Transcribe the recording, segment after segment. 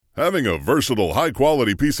Having a versatile,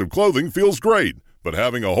 high-quality piece of clothing feels great, but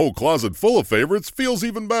having a whole closet full of favorites feels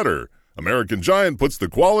even better. American Giant puts the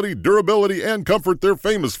quality, durability, and comfort they're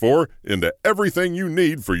famous for into everything you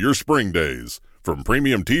need for your spring days. From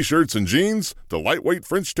premium t-shirts and jeans to lightweight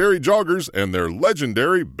French terry joggers and their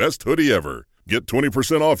legendary best hoodie ever. Get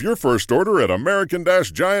 20% off your first order at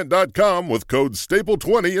American-Giant.com with code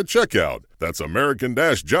STAPLE20 at checkout. That's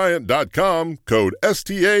American-Giant.com, code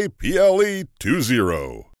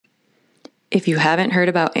STAPLE20. If you haven't heard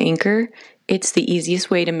about Anchor, it's the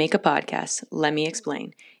easiest way to make a podcast. Let me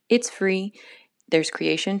explain. It's free. There's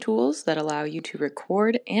creation tools that allow you to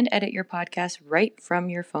record and edit your podcast right from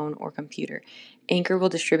your phone or computer. Anchor will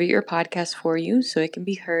distribute your podcast for you so it can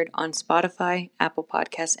be heard on Spotify, Apple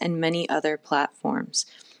Podcasts, and many other platforms.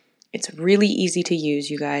 It's really easy to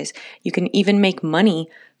use, you guys. You can even make money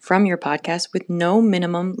from your podcast with no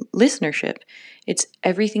minimum listenership. It's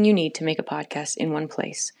everything you need to make a podcast in one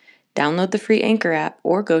place. Download the free Anchor app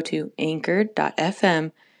or go to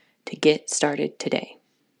anchor.fm to get started today.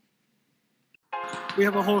 We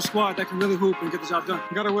have a whole squad that can really hoop and get the job done.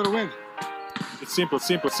 We got to win a win. It's simple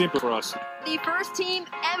for us. The first team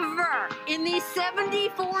ever in the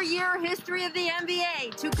 74-year history of the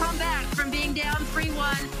NBA to come back from being down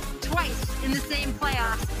 3-1 twice in the same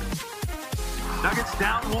playoffs. Nuggets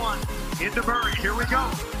down 1 into Murray. Here we go.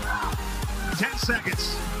 10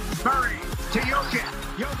 seconds. Murray to Jokic.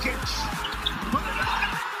 Jokic. Put it up.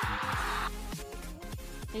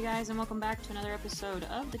 Hey guys, and welcome back to another episode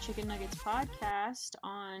of the Chicken Nuggets podcast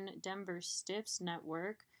on Denver Stiffs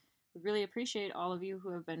Network. We really appreciate all of you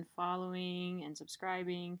who have been following and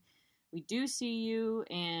subscribing. We do see you,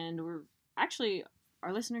 and our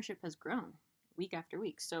listenership has grown week after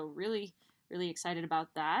week. So really, really excited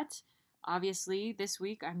about that. Obviously, this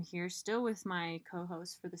week I'm here still with my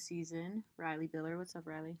co-host for the season, Riley Biller. What's up,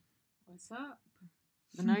 Riley? What's up?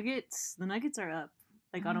 The Nuggets are up,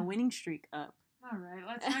 like on a winning streak up. All right,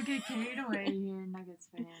 let's not get carried away here, Nuggets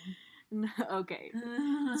fan. Okay,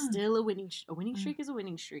 still a winning streak is a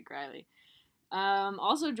winning streak, Riley.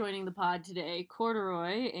 Also joining the pod today,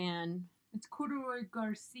 Corduroy and... It's Corduroy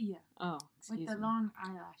Garcia. Oh, excuse me. With the long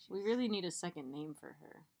eyelashes. We really need a second name for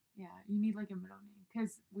her. Yeah, you need like a middle name.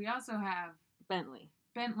 Because we also have... Bentley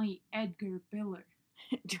Edgar Biller.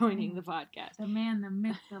 Joining the podcast. The man, the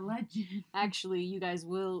myth, the legend. Actually, you guys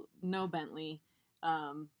will know Bentley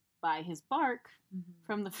by his bark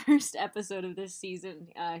from the first episode of this season.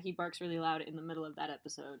 He barks really loud in the middle of that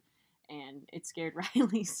episode, and it scared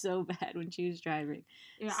Riley so bad when she was driving.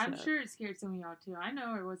 Yeah, so. I'm sure it scared some of y'all too. I know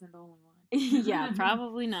I wasn't the only one. Yeah,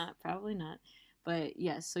 probably not. But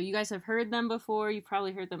yes, so you guys have heard them before. You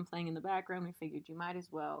probably heard them playing in the background. We figured you might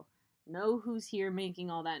as well know who's here making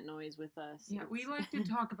all that noise with us. Yeah, we like to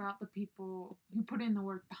talk about the people who put in the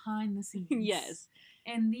work behind the scenes. Yes.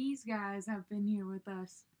 And these guys have been here with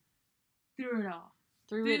us through it all.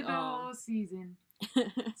 Through the whole season.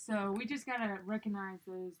 So we just gotta recognize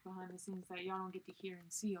those behind the scenes that y'all don't get to hear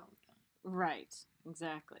and see all the time. Right,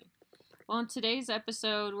 exactly. Well, in today's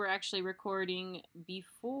episode, we're actually recording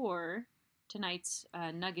before tonight's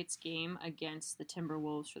Nuggets game against the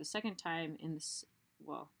Timberwolves for the second time in this,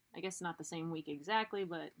 well, I guess not the same week exactly,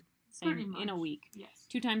 but same in a week. Yes.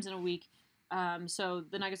 2 times in a week. So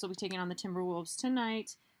the Nuggets will be taking on the Timberwolves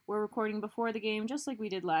tonight. We're recording before the game, just like we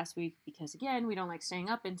did last week, because, again, we don't like staying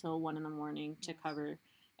up until 1 in the morning to cover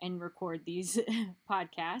and record these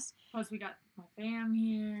podcasts. Plus, we got my fam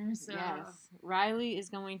here, so... Yes. Riley is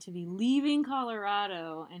going to be leaving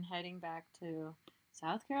Colorado and heading back to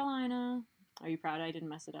South Carolina. Are you proud I didn't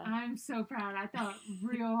mess it up? I'm so proud. I thought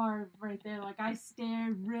real hard right there. Like, I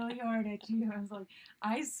stared really hard at you. I was like,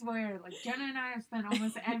 I swear, like, Jenna and I have spent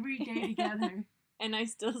almost every day together. And I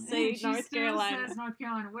still say North Carolina. She still says North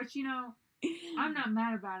Carolina, which, you know, I'm not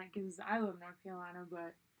mad about it because I love North Carolina,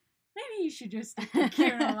 but maybe you should just stick to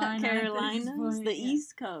Carolina. Carolina's the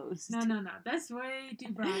East Coast. No. That's way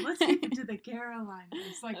too broad. Let's keep it to the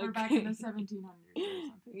Carolinas. Like we're back in the 1700s or something.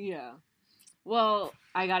 Yeah. Well,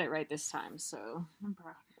 I got it right this time, so I'm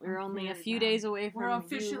proud. We're only a few days away from we're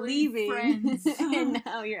officially you leaving. Friends. And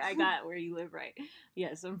now I got where you live, right?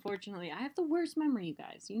 Yes, unfortunately, I have the worst memory, you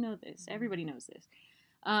guys. You know this. Everybody knows this.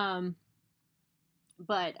 But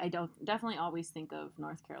I definitely always think of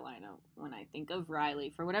North Carolina when I think of Riley.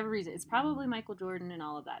 For whatever reason, it's probably Michael Jordan and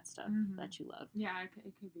all of that stuff that you love. Yeah, it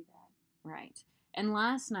could be that. Right. And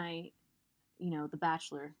last night, you know, The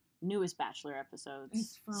Bachelor, newest Bachelor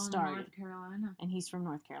episodes started. North Carolina. And he's from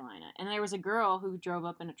North Carolina. And there was a girl who drove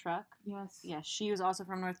up in a truck. Yes. Yes, she was also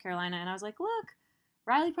from North Carolina. And I was like, look,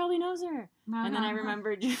 Riley probably knows her. And then I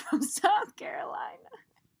remembered you're from South Carolina.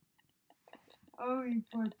 Oh, you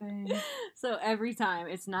poor thing. So every time,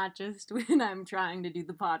 it's not just when I'm trying to do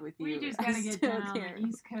the pod with you. We just gotta get down on the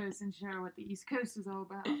East Coast and share what the East Coast is all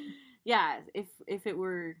about. Yeah, if it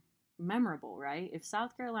were memorable, right? If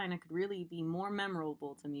South Carolina could really be more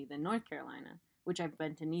memorable to me than North Carolina, which I've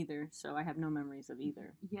been to neither, so I have no memories of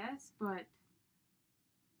either. Yes, but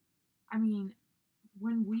I mean,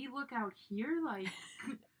 when we look out here, like,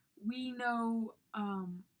 we know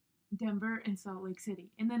Denver and Salt Lake City,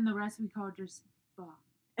 and then the rest we call just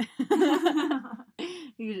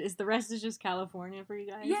Is the rest is just California for you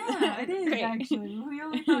guys? Yeah, it is. Great. Actually. We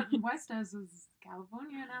only thought West Coast was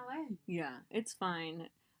California and LA. Yeah, it's fine.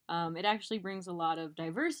 It actually brings a lot of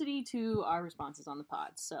diversity to our responses on the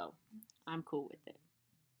pod, so I'm cool with it.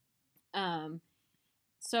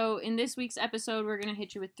 So in this week's episode, we're going to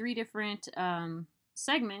hit you with 3 different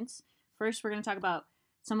segments. First, we're going to talk about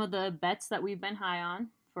some of the bets that we've been high on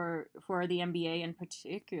for the NBA and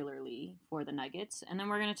particularly for the Nuggets. And then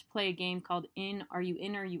we're going to play a game called Are You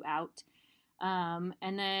In or You Out? And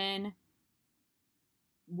then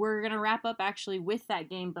we're going to wrap up actually with that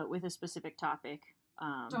game, but with a specific topic.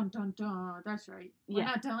 Dun, dun, dun. That's right. We're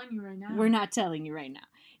not telling you right now. We're not telling you right now.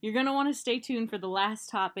 You're going to want to stay tuned for the last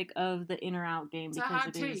topic of the in or out game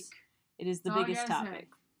because it is the biggest topic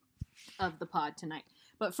of the pod tonight.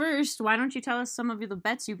 But first, why don't you tell us some of the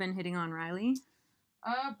bets you've been hitting on, Riley?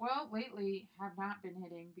 Well, lately have not been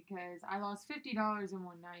hitting because I lost $50 in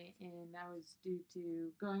one night, and that was due to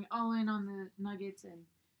going all in on the Nuggets and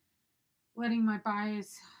letting my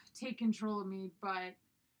bias take control of me. But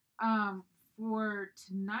for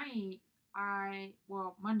tonight,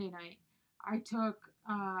 Monday night, I took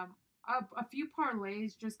a few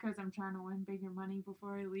parlays just because I'm trying to win bigger money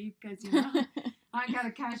before I leave because, you know, I got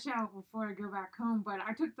to cash out before I go back home. But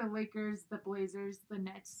I took the Lakers, the Blazers, the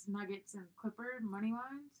Nets, Nuggets, and Clipper money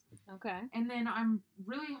lines. Okay. And then I'm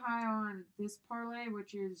really high on this parlay,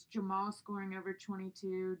 which is Jamal scoring over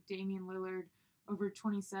 22, Damian Lillard over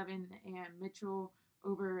 27, and Mitchell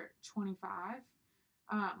over 25.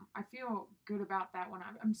 I feel good about that one.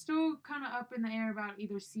 I'm still kind of up in the air about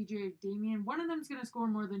either CJ or Damian. One of them's going to score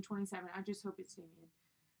more than 27. I just hope it's Damian.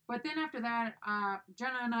 But then after that,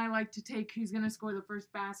 Jenna and I like to take who's going to score the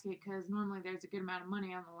first basket because normally there's a good amount of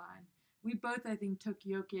money on the line. We both, I think, took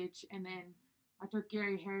Jokic, and then I took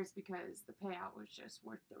Gary Harris because the payout was just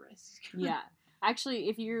worth the risk. Yeah. Actually,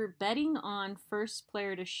 if you're betting on first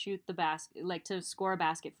player to shoot the basket, like to score a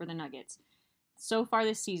basket for the Nuggets, so far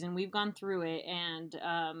this season, we've gone through it, and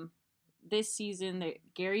this season,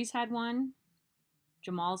 Gary's had one,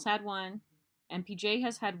 Jamal's had one, MPJ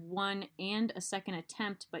has had one and a second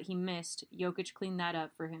attempt, but he missed. Jokic cleaned that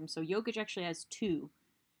up for him. So Jokic actually has 2,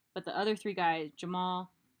 but the other 3 guys,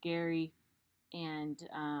 Jamal, Gary, and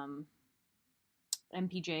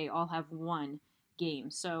MPJ all have 1 game.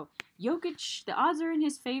 So Jokic, the odds are in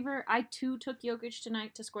his favor. I too took Jokic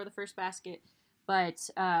tonight to score the first basket. But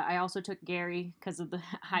I also took Gary because of the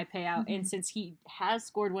high payout. And since he has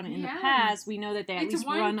scored one in the past, we know that they at least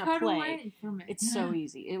run a play. It's so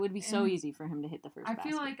easy. It would be so easy for him to hit the first basket. I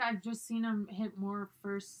feel like I've just seen him hit more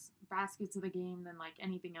first baskets of the game than like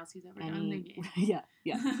anything else he's ever done in the game. Yeah.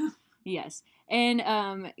 Yes.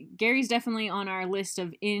 And Gary's definitely on our list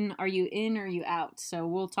of are you in or you out? So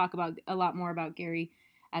we'll talk about a lot more about Gary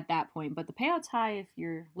at that point. But the payout's high if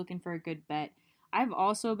you're looking for a good bet. I've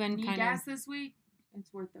also been kind of... gas this week?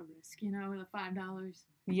 It's worth the risk, you know, the $5.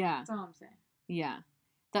 Yeah. That's all I'm saying. Yeah.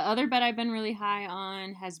 The other bet I've been really high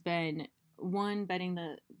on has been, one, betting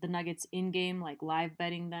the Nuggets in-game, like live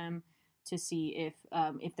betting them to see if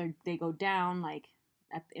they go down, like,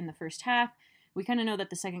 in the first half. We kind of know that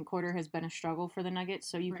the second quarter has been a struggle for the Nuggets,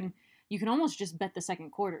 so you can almost just bet the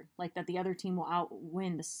second quarter, like that the other team will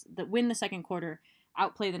win the second quarter,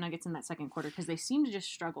 outplay the Nuggets in that second quarter because they seem to just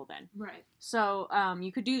struggle then. Right. So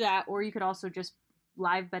you could do that, or you could also just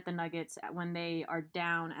live bet the Nuggets when they are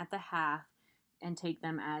down at the half and take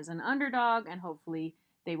them as an underdog, and hopefully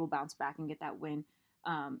they will bounce back and get that win.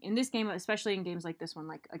 In this game, especially in games like this one,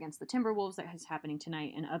 like against the Timberwolves that is happening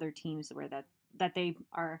tonight, and other teams where that they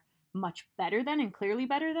are much better than and clearly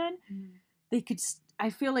better than, they could. I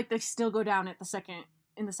feel like they still go down in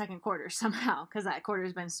the second quarter somehow because that quarter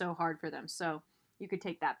has been so hard for them. So you could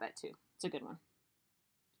take that bet too. It's a good one.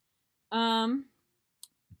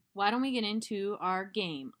 Why don't we get into our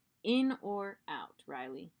game? In or out,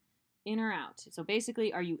 Riley? In or out? So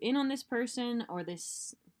basically, are you in on this person or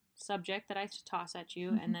this subject that I toss at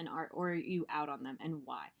you, and then or are you out on them, and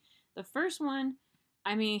why? The first one,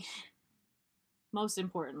 I mean, most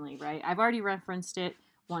importantly, right? I've already referenced it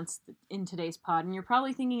once in today's pod, and you're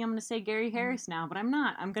probably thinking I'm going to say Gary Harris now, but I'm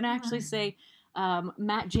not. I'm going to actually say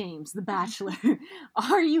Matt James, The Bachelor.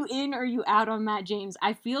 Are you in or are you out on Matt James?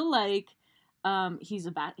 I feel like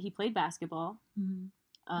he played basketball. Mm-hmm.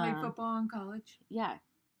 Played football in college. Yeah.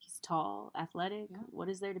 He's tall, athletic. Yeah. What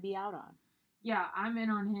is there to be out on? Yeah, I'm in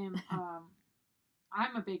on him.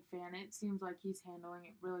 I'm a big fan. It seems like he's handling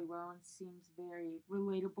it really well and seems very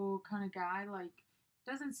relatable kind of guy. Like,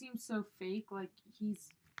 doesn't seem so fake. Like, he's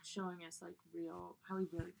showing us, like, how he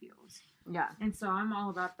really feels. Yeah. And so I'm all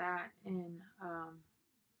about that. And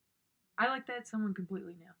I like that someone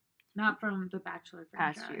completely new. Not from the Bachelor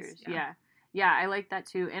franchise. Past years, yeah. Yeah, I like that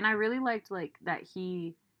too. And I really liked, like, that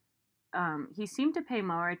he seemed to pay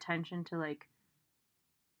more attention to, like,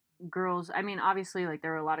 girls. I mean, obviously, like,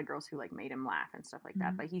 there were a lot of girls who, like, made him laugh and stuff like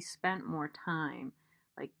that, but he spent more time,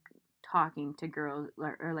 like, talking to girls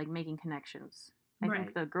or like, making connections. I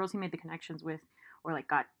think the girls he made the connections with or, like,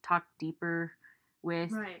 got talked deeper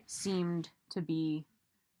with seemed to be,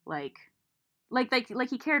 like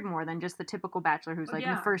he cared more than just the typical Bachelor who's, like,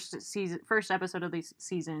 in the first episode of the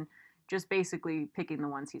season just basically picking the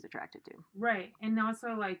ones he's attracted to. Right. And also,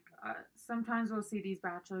 like, sometimes we'll see these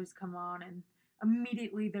Bachelors come on and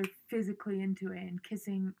immediately they're physically into it and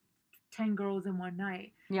kissing 10 girls in one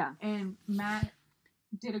night. Yeah. And Matt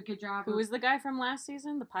did a good job. Who was the guy from last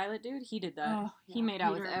season? The pilot dude? He did that. Oh, yeah, he made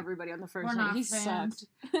out with everybody on the first night. He sucked.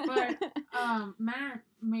 But Matt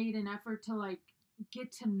made an effort to, like,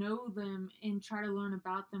 get to know them and try to learn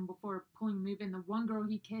about them before pulling a move. And the one girl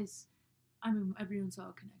he kissed, I mean, everyone saw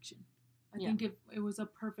a connection. I think it was a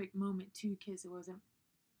perfect moment to kiss. It wasn't,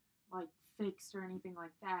 like, fixed or anything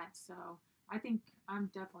like that. So I think I'm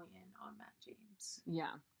definitely in on Matt James.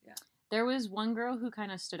 Yeah. Yeah. There was one girl who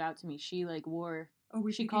kind of stood out to me. She, like, wore... Oh,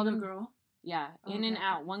 she called him a girl? Yeah. In and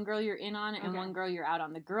out. One girl you're in on and one girl you're out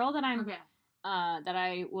on. The girl that that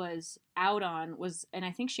I was out on was... And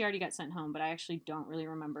I think she already got sent home, but I actually don't really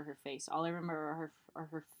remember her face. All I remember are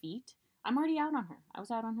her feet. I'm already out on her. I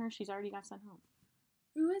was out on her. She's already got sent home.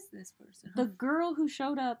 Who is this person? The girl who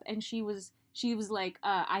showed up and she was like,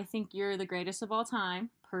 I think you're the greatest of all time.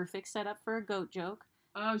 Perfect setup for a goat joke.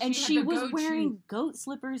 Oh, and she was wearing goat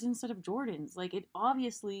slippers instead of Jordans. Like, it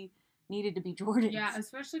obviously needed to be Jordans. Yeah,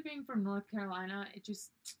 especially being from North Carolina, it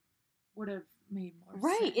just would have made more sense.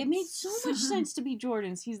 Right, it made so much sense to be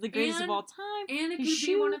Jordans. He's the greatest of all time. And it could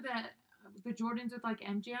be one of the Jordans with, like,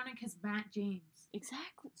 MJ on it, because Matt James.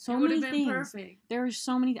 Exactly. So many things. Perfect. There were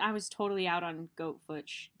so many. I was totally out on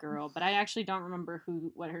Goatfoot girl, but I actually don't remember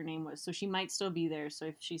what her name was. So she might still be there. So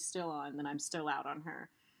if she's still on, then I'm still out on her.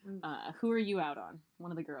 Who are you out on?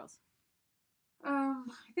 One of the girls. I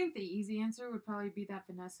think the easy answer would probably be that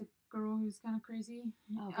Vanessa girl who's kind of crazy.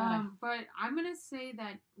 Oh, God. But I'm gonna say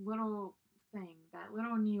that little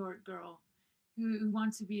New York girl who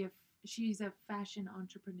wants to be she's a fashion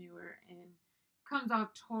entrepreneur and comes off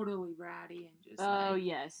totally ratty and just. Oh,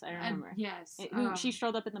 yes, I remember. Yes, she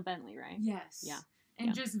strolled up in the Bentley, right? Yes. Yeah.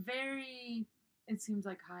 And just very, it seems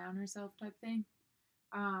like high on herself type thing.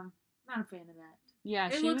 Not a fan of that. Yeah,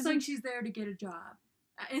 it looks like she's there to get a job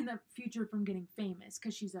in the future from getting famous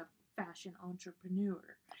because she's a fashion entrepreneur.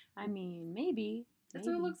 I mean, maybe. That's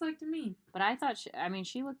what it looks like to me. But I thought,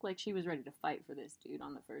 she looked like she was ready to fight for this dude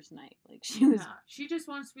on the first night. Like, she was. Nah, she just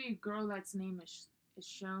wants to be a girl that's name is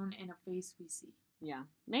shown and a face we see. Yeah,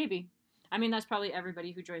 maybe. I mean, that's probably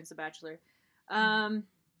everybody who joins The Bachelor.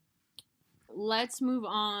 Let's move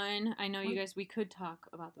on. I know you guys, we could talk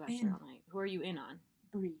about The Bachelor all night. Who are you in on?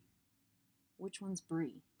 Brie. Which one's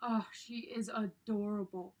Brie? Oh, she is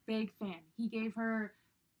adorable. Big fan. He gave her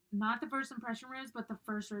not the first impression rose, but the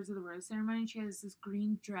first rose of the rose ceremony. She has this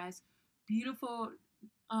green dress, beautiful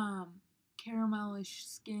caramelish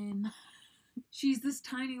skin. She's this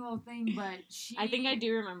tiny little thing, but I think I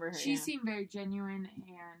do remember her. She seemed very genuine,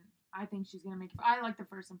 and I think she's gonna make it. I like the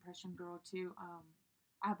first impression girl too.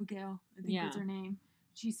 Abigail, I think is her name.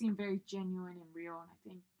 She seemed very genuine and real, and I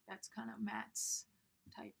think that's kind of Matt's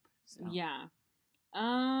type. So. Yeah.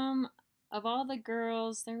 Of all the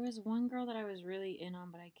girls, there was one girl that I was really in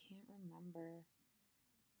on, but I can't remember.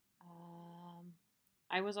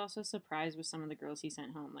 I was also surprised with some of the girls he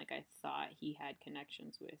sent home. Like, I thought he had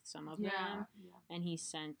connections with some of them, and he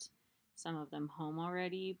sent some of them home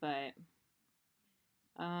already, but,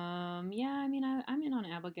 I mean, I'm in on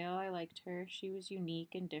Abigail. I liked her. She was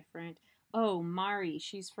unique and different. Oh, Mari,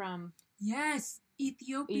 she's from... Yes,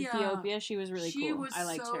 Ethiopia. She was really cool. I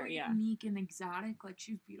liked her. Yeah, unique and exotic. Like,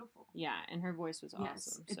 she was beautiful. Yeah, and her voice was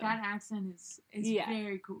awesome. So. That accent is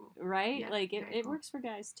very cool. Right? Yeah, like it works for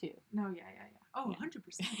guys too. No, yeah. Oh, yeah.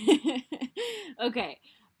 100%. Okay,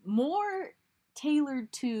 more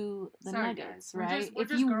tailored to the Sorry, Nuggets, guys. right? We're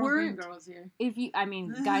just girls here. I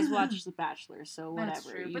mean, guys watch The Bachelor, so whatever. That's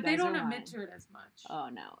true, you but guys they don't are admit lying. to it as much. Oh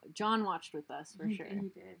no, John watched with us for sure. He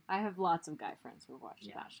did. I have lots of guy friends who watched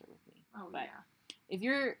The Bachelor with me. Oh but yeah. If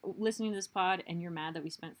you're listening to this pod and you're mad that we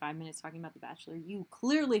spent 5 minutes talking about The Bachelor, you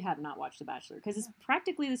clearly have not watched The Bachelor because it's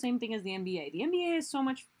practically the same thing as the NBA. The NBA has so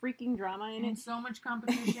much freaking drama in and it. So much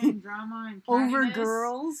competition, drama, and over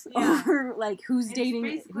girls, over like who's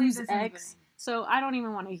dating who's ex. So I don't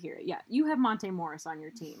even want to hear it. Yeah, you have Monte Morris on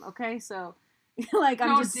your team, okay? So, like,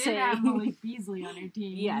 I'm just saying. have Malik Beasley on your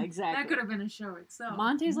team. Yeah, exactly. That could have been a show itself.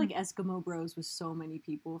 Monte's like Eskimo Bros with so many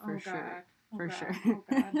people, for sure. God.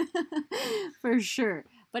 For sure.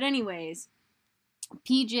 But anyways,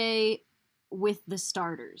 PJ with the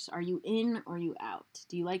starters. Are you in or are you out?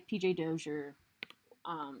 Do you like PJ Dozier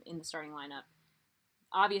in the starting lineup?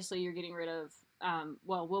 Obviously, you're getting rid of,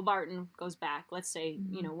 Will Barton goes back. Let's say,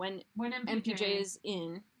 when MPJ is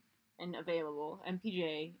in and available,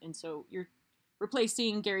 MPJ, and so you're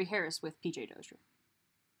replacing Gary Harris with PJ Dozier.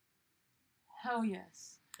 Hell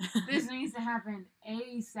yes. This needs to happen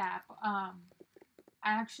ASAP. I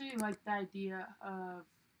actually like the idea of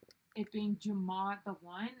it being Jamal at the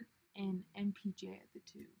 1 and MPJ at the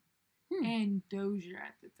 2. And Dozier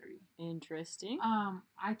at the 3. Interesting.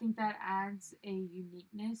 I think that adds a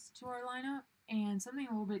uniqueness to our lineup and something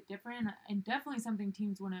a little bit different and definitely something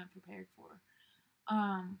teams want to prepare for.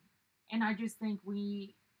 And I just think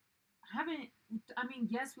we haven't,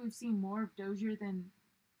 yes, we've seen more of Dozier than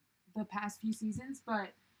the past few seasons,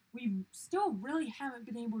 but we still really haven't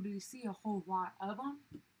been able to see a whole lot of him.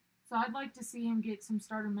 So I'd like to see him get some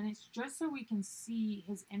starter minutes just so we can see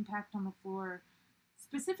his impact on the floor,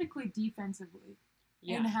 specifically defensively,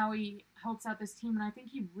 and how he helps out this team. And I think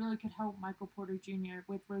he really could help Michael Porter Jr.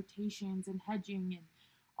 with rotations and hedging and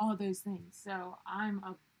all those things. So I'm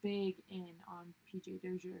a big in on PJ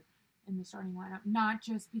Dozier in the starting lineup, not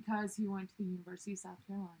just because he went to the University of South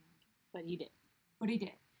Carolina. But he did.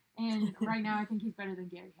 And right now I think he's better than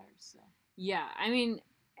Gary Harris. So. Yeah, I mean,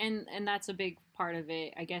 and that's a big part of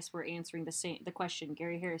it. I guess we're answering the question,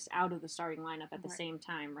 Gary Harris out of the starting lineup at the same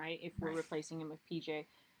time, right? If we're replacing him with PJ.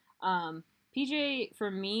 PJ,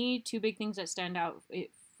 for me, two big things that stand out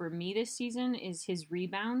for me this season is his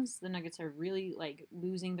rebounds. The Nuggets are really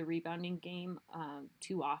losing the rebounding game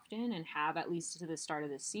too often and have at least to the start of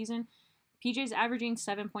this season. PJ's averaging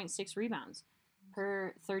 7.6 rebounds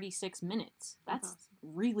per 36 minutes. That's awesome.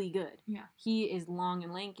 Really good. Yeah. He is long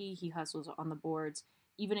and lanky. He hustles on the boards.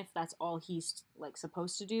 Even if that's all he's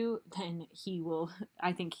supposed to do, then he will.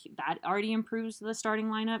 I think that already improves the starting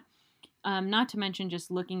lineup. Not to mention just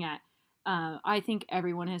looking at. I think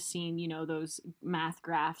everyone has seen those math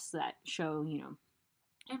graphs that show NBA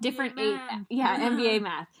different math. NBA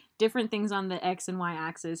math, different things on the X and Y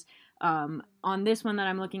axis. On this one that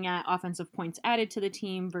I'm looking at, offensive points added to the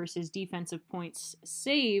team versus defensive points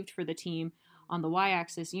saved for the team on the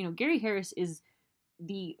Y-axis. Gary Harris is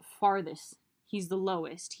the farthest. He's the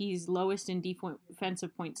lowest. He's lowest in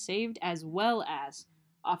defensive points saved as well as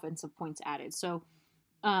offensive points added. So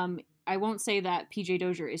I won't say that PJ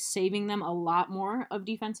Dozier is saving them a lot more of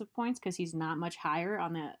defensive points because he's not much higher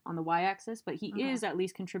on the Y-axis, but he is at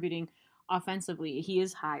least contributing offensively. He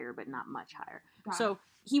is higher, but not much higher. So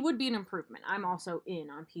he would be an improvement. I'm also in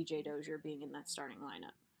on PJ Dozier being in that starting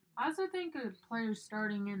lineup. I also think a player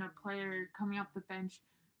starting and a player coming off the bench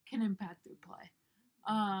can impact their play.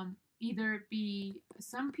 Either it be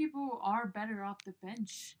some people are better off the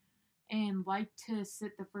bench and like to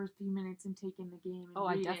sit the first few minutes and take in the game. And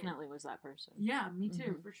I definitely was that person. Yeah, me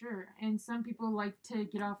too, for sure. And some people like to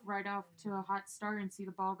get right off to a hot start and see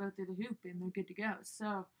the ball go through the hoop and they're good to go.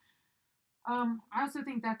 So I also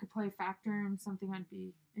think that could play a factor and something I'd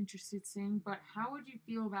be interested in seeing. But how would you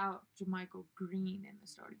feel about JaMychal Green in the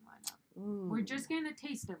starting lineup? Ooh. We're just getting a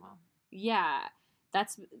taste of him. Yeah,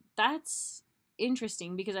 that's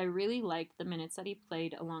interesting because I really liked the minutes that he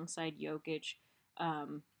played alongside Jokic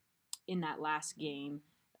in that last game.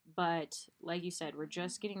 But like you said, we're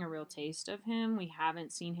just getting a real taste of him. We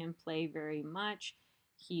haven't seen him play very much.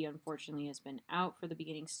 He unfortunately has been out for the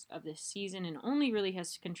beginning of this season and only really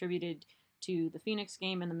has contributed to the Phoenix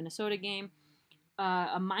game and the Minnesota game.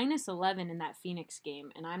 A minus 11 in that Phoenix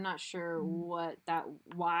game, and I'm not sure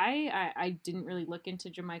why. I didn't really look into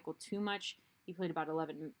JaMychal too much. He played about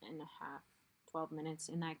 11 and a half, 12 minutes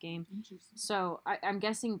in that game. So I'm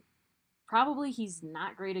guessing probably he's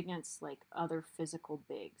not great against other physical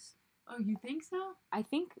bigs. Oh, you think so? I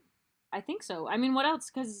think so. I mean, what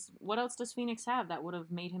else? Because what else does Phoenix have that would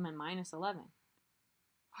have made him a minus 11?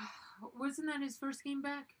 Wasn't that his first game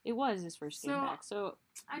back? It was his first game back. So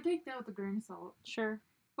I take that with a grain of salt. Sure.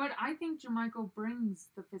 But I think JaMychal brings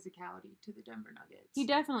the physicality to the Denver Nuggets. He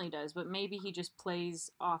definitely does, but maybe he just plays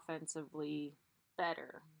offensively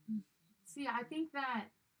better. See, I think that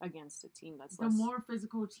against a team that's the more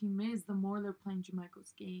physical a team is, the more they're playing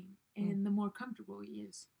JaMychal's game, and the more comfortable he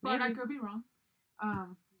is. But I could be wrong.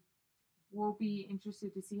 We'll be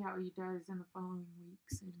interested to see how he does in the following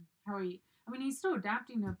weeks and how he. I mean, he's still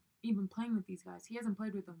adapting to even playing with these guys. He hasn't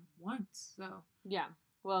played with them once, so yeah.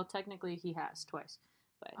 Well, technically, he has twice,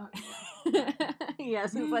 but he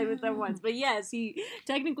hasn't played with them once. But yes,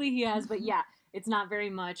 technically he has. But yeah, it's not very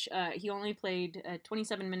much. He only played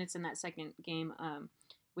 27 minutes in that second game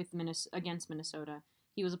with against Minnesota.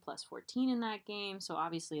 He was a plus 14 in that game, so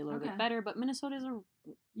obviously a little bit better. But Minnesota's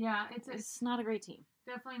it's not a great team.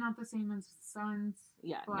 Definitely not the same as the Suns.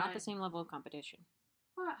 Yeah, not the same level of competition.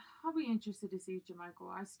 But I'll be interested to see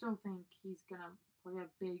JaMychal. I still think he's gonna play a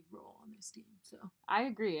big role on this team. So I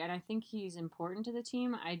agree, and I think he's important to the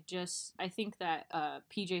team. I think that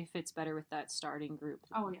PJ fits better with that starting group.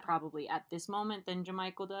 Probably at this moment than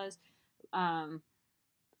JaMychal does.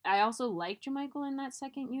 I also like JaMychal in that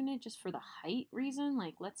second unit just for the height reason.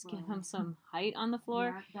 Like, let's give him some height on the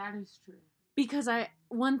floor. Yeah, that is true. Because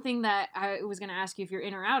one thing that I was going to ask you if you're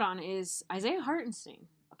in or out on is Isaiah Hartenstein.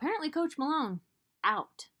 Apparently, Coach Malone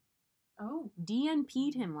out. Oh.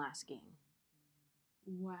 DNP'd him last game.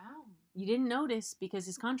 Wow. You didn't notice because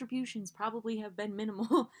his contributions probably have been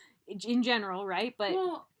minimal in general, right? But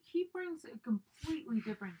well, he brings a completely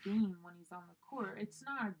different game when he's on the court. It's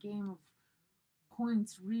not a game of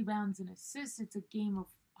points, rebounds, and assists. It's a game of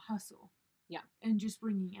hustle. Yeah. And just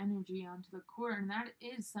bringing energy onto the court. And that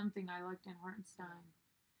is something I liked in Hartenstein.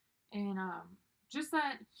 And just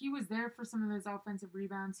that he was there for some of those offensive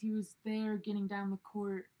rebounds. He was there getting down the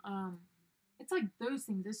court. It's like those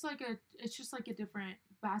things. It's just like a different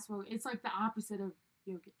basketball. It's like the opposite of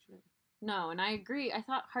Jokic, really. No, and I agree. I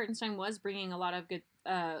thought Hartenstein was bringing a lot of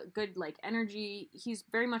good like energy. He's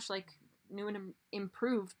very much like new and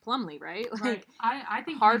improved Plumlee, right? Like, right. I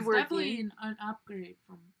think he's definitely an upgrade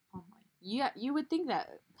from Plumlee. Yeah, you would think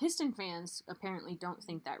that. Piston fans apparently don't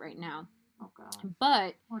think that right now. Oh, God.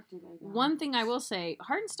 But what did I do? One thing I will say,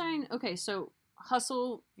 Hartenstein, okay, so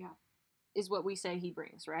hustle is what we say he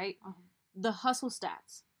brings, right? Uh-huh. The hustle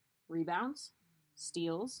stats, rebounds,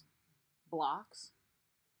 steals, blocks,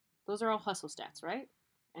 those are all hustle stats, right?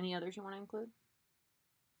 Any others you want to include?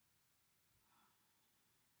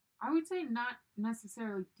 I would say not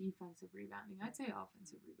necessarily defensive rebounding. I'd say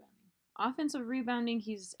offensive rebounding. Offensive rebounding,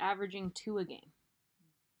 he's averaging 2 a game.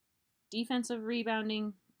 Defensive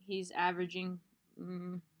rebounding, he's averaging,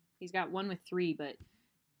 he's got 1 with 3, but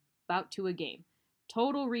about 2 a game.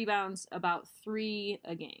 Total rebounds, about 3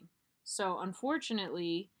 a game. So,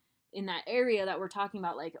 unfortunately, in that area that we're talking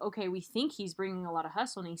about, like, okay, we think he's bringing a lot of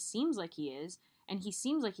hustle, and he seems like he is, and he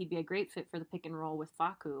seems like he'd be a great fit for the pick and roll with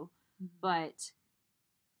Facu, but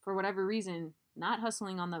for whatever reason, not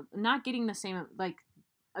getting the same, like,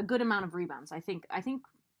 a good amount of rebounds. I think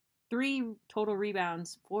 4 total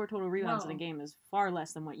rebounds in a game is far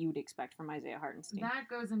less than what you would expect from Isaiah Hartenstein. That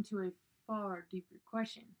goes into a far deeper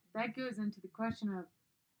question. That goes into the question of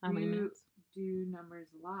how many minutes do numbers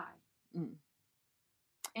lie? Mm.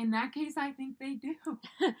 In that case, I think they do.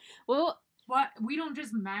 Well, we don't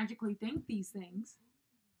just magically think these things.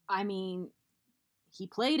 I mean, he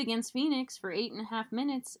played against Phoenix for 8.5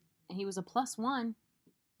 minutes, and he was a +1,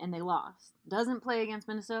 and they lost. Doesn't play against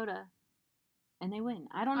Minnesota, and they win.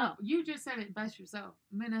 I don't know. You just said it best yourself.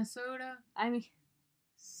 Minnesota. I mean,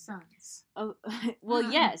 Suns. Oh,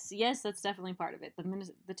 well, yes, that's definitely part of it.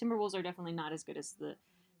 The Timberwolves are definitely not as good as the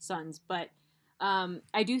Suns, but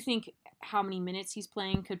I do think how many minutes he's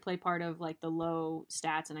playing could play part of like the low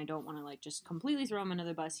stats, and I don't want to like just completely throw him under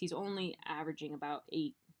the bus. He's only averaging about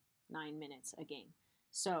 8-9 minutes a game,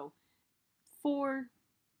 so 4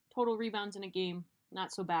 total rebounds in a game.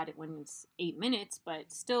 Not so bad when it's 8 minutes,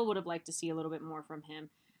 but still would have liked to see a little bit more from him.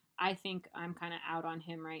 I think I'm kind of out on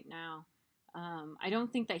him right now. I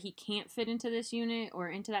don't think that he can't fit into this unit or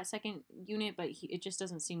into that second unit, but it just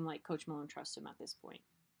doesn't seem like Coach Malone trusts him at this point.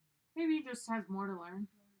 Maybe he just has more to learn.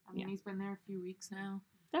 I mean, he's been there a few weeks now.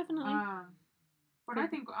 Definitely. But I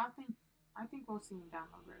think we'll see him down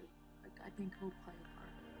the road. Like, I think he'll play a part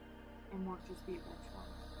and won't just be a bench warmer.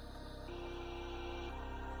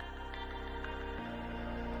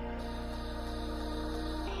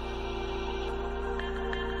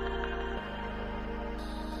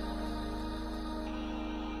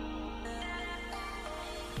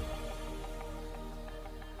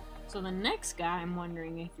 So the next guy I'm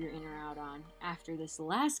wondering if you're in or out on, after this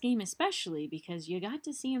last game especially, because you got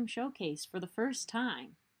to see him showcase for the first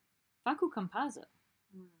time, Facu Campazzo.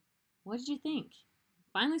 What did you think?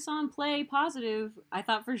 finally saw him play positive. I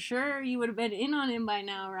thought for sure you would have been in on him by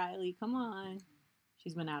now, Riley. Come on.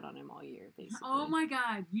 She's been out on him all year, basically. Oh my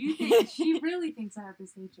God. You think she really thinks I have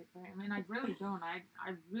this hatred for him, and I really don't. I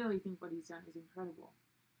really think what he's done is incredible.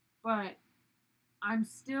 But I'm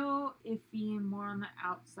still iffy and more on the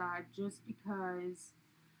outside just because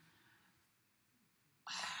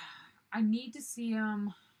I need to see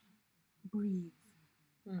him breathe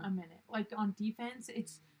a minute. Like on defense,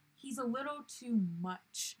 he's a little too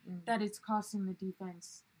much that it's costing the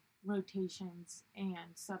defense rotations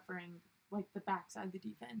and suffering like the backside of the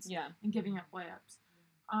defense and giving up layups.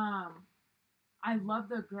 I love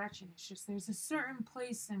the aggression. It's just there's a certain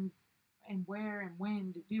place and where and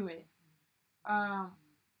when to do it.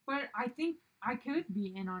 But I think I could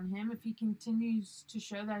be in on him if he continues to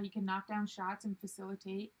show that he can knock down shots and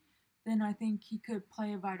facilitate. Then I think he could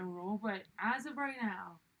play a vital role. But as of right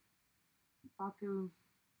now, Facu,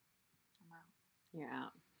 I'm out. You're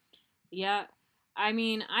out. Yeah. I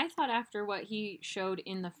mean, I thought after what he showed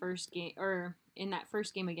in the first game, or in that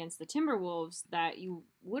first game against the Timberwolves, that you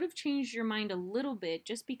would have changed your mind a little bit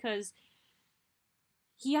just because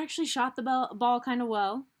he actually shot the ball kind of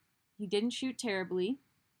well. He didn't shoot terribly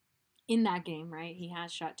in that game, right? He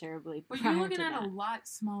has shot terribly. But you're looking at a lot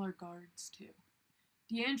smaller guards, too.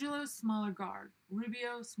 D'Angelo, smaller guard.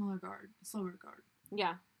 Rubio, smaller guard. Slower guard.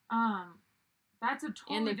 Yeah. That's a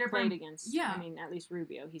totally and they've different... played against. Yeah. I mean, at least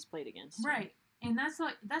Rubio, he's played against. Right. And that's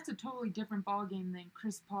a totally different ballgame than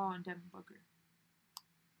Chris Paul and Devin Booker.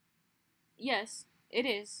 Yes, it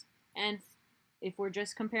is. And if we're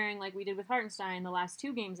just comparing like we did with Hartenstein, the last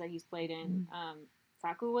 2 games that he's played in,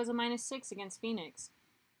 Facu was a -6 against Phoenix.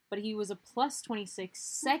 But he was a +26,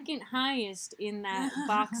 second highest in that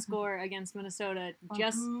box score against Minnesota,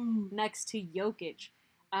 just next to Jokic.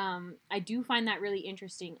 I do find that really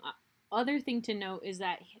interesting. Other thing to note is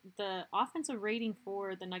that the offensive rating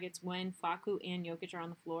for the Nuggets when Facu and Jokic are on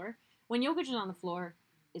the floor, when Jokic is on the floor,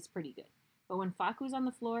 it's pretty good. But when Facu's on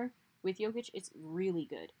the floor with Jokic, it's really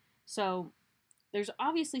good. So there's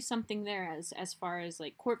obviously something there as far as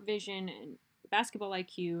like court vision and basketball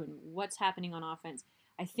IQ and what's happening on offense.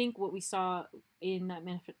 I think what we saw in that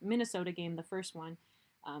Minnesota game, the first one,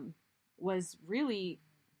 was really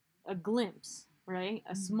a glimpse, right?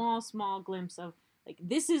 A small glimpse of, like,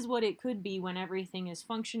 this is what it could be when everything is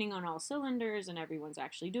functioning on all cylinders and everyone's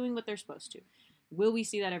actually doing what they're supposed to. Will we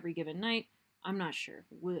see that every given night? I'm not sure.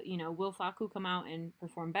 Will Facu come out and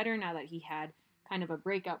perform better now that he had kind of a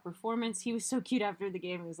breakout performance? He was so cute after the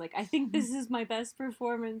game. He was like, I think this is my best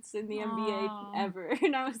performance in the NBA ever.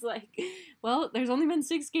 And I was like, well, there's only been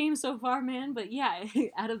 6 games so far, man. But yeah,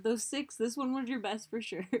 out of those 6, this one was your best for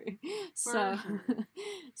sure. So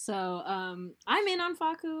I'm in on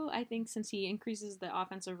Facu. I think since he increases the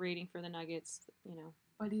offensive rating for the Nuggets,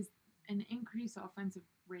 But is an increased offensive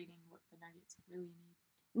rating what the Nuggets really need?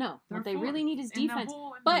 No, what they really need is defense.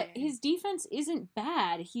 But his defense isn't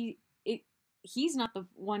bad. He's not the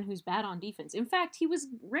one who's bad on defense. In fact, he was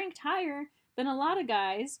ranked higher than a lot of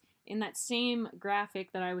guys in that same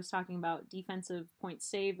graphic that I was talking about, defensive points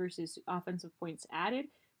saved versus offensive points added.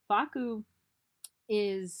 Facu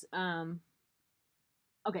is, Gary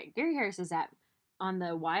Harris is at, on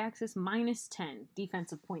the y-axis, -10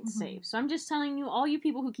 defensive points saved. So I'm just telling you, all you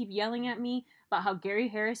people who keep yelling at me about how Gary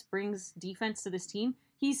Harris brings defense to this team,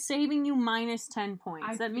 he's saving you -10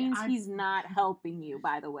 points. That means he's not helping you,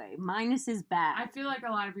 by the way. Minus is bad. I feel like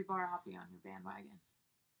a lot of people are hopping on your bandwagon.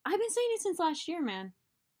 I've been saying it since last year, man.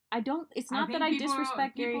 It's not that I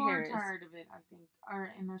disrespect Gary Harris. People are tired of it, I think.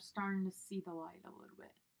 And they're starting to see the light a little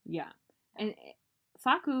bit. Yeah. And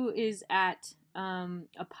Facu is at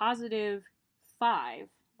a +5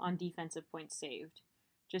 on defensive points saved.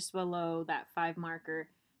 Just below that 5 marker.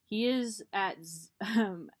 He is at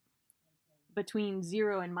between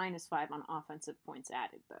 0 and -5 on offensive points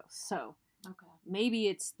added, though. So maybe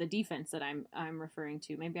it's the defense that I'm referring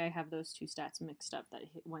to. Maybe I have those 2 stats mixed up, that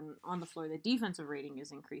when on the floor, the defensive rating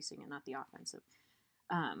is increasing and not the offensive.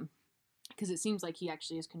 Because it seems like he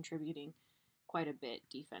actually is contributing quite a bit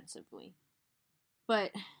defensively.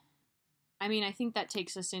 But, I mean, I think that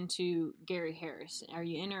takes us into Gary Harris. Are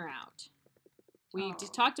you in or out? We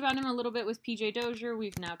talked about him a little bit with PJ Dozier.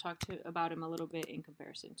 We've now talked about him a little bit in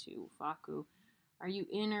comparison to Facu. Are you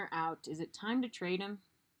in or out? Is it time to trade him?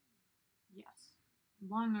 Yes.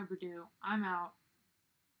 Long overdue. I'm out.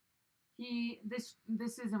 This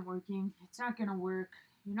isn't working. It's not going to work.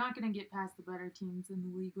 You're not going to get past the better teams in the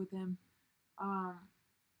league with him.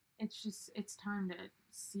 It's time to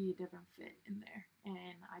see a different fit in there.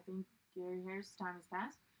 And I think Gary Harris' time has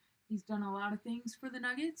passed. He's done a lot of things for the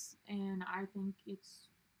Nuggets, and I think it's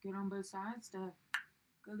good on both sides to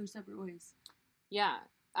go their separate ways. Yeah.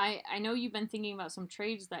 I know you've been thinking about some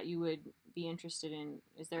trades that you would be interested in.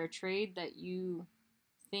 Is there a trade that you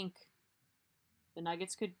think the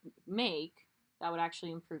Nuggets could make that would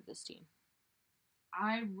actually improve this team?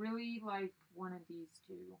 I really like one of these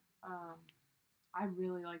two. I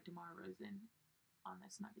really like DeMar DeRozan on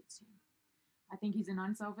this Nuggets team. I think he's an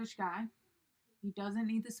unselfish guy. He doesn't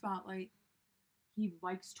need the spotlight. He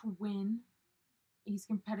likes to win. He's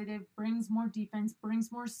competitive, brings more defense,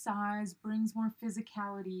 brings more size, brings more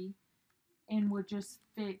physicality, and would just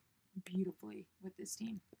fit beautifully with this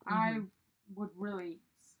team. I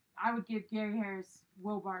would give Gary Harris,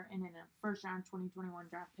 Will Barton, and a first-round 2021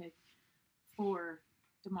 draft pick for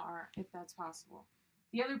DeMar if that's possible.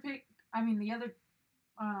 The other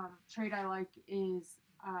trade I like is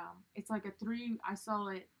it's like a 3. I saw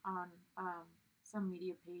it on some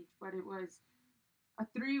media page, but it was a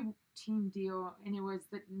 3-team deal, and it was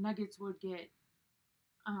the Nuggets would get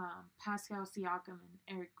Pascal Siakam and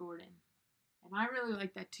Eric Gordon. And I really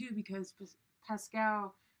like that too because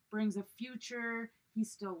Pascal brings a future. He's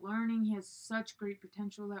still learning. He has such great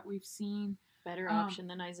potential that we've seen. Better option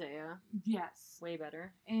than Isaiah. Yes. Way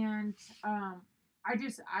better. And I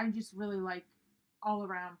just really like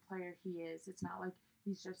all-around player he is. It's not like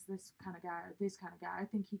he's just this kind of guy or this kind of guy. I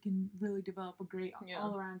think he can really develop a great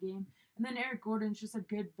all-around game. And then Eric Gordon's just a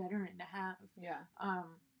good veteran to have. Yeah.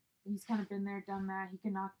 He's kind of been there, done that. He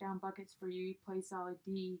can knock down buckets for you. He plays solid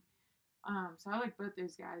D. So I like both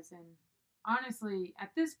those guys. And honestly,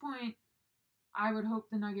 at this point, I would hope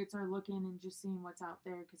the Nuggets are looking and just seeing what's out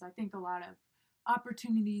there because I think a lot of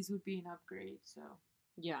opportunities would be an upgrade. So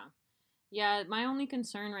yeah. My only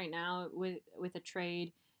concern right now with a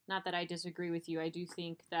trade, not that I disagree with you, I do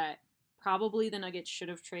think that probably the Nuggets should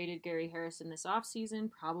have traded Gary Harris in this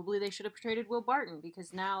offseason. Probably they should have traded Will Barton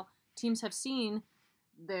because now teams have seen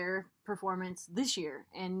their performance this year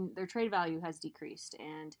and their trade value has decreased.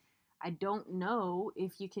 And I don't know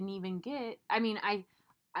if you can even get. I mean,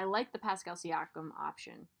 I like the Pascal Siakam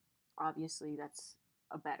option. Obviously, that's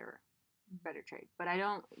a better trade. But I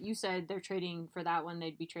don't. You said they're trading for that one.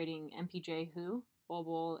 They'd be trading MPJ, who,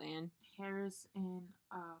 Bol and Harris and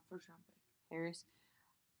first round pick. Harris.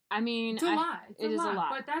 I mean, it's a lot. It is a lot.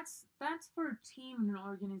 But that's for a team and an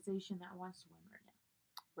organization that wants to win right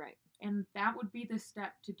now. Right. And that would be the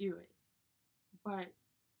step to do it. But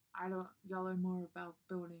y'all are more about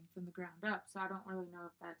building from the ground up, so I don't really know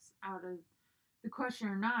if that's out of the question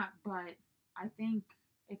or not. But I think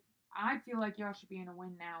I feel like y'all should be in a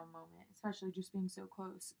win now moment, especially just being so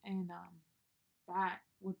close. And that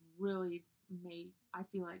would really make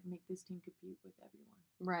this team compete with everyone.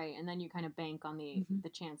 Right, and then you kind of bank on the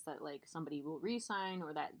chance that like somebody will re-sign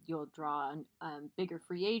or that you'll draw bigger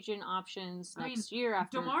free agent options next year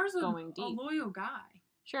after DeMar's going deep. A loyal guy.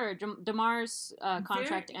 Sure, DeMar's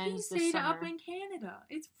contract ends this summer. He stayed up in Canada.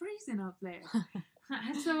 It's freezing up there.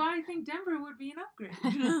 So I think Denver would be an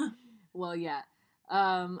upgrade. Well, yeah.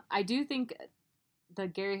 I do think the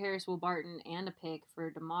Gary Harris, Will Barton, and a pick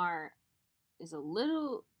for DeMar is a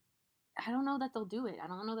little. I don't know that they'll do it. I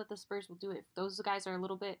don't know that the Spurs will do it. Those guys are a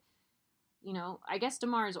little bit, I guess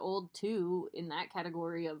DeMar is old too in that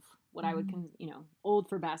category of what I would, old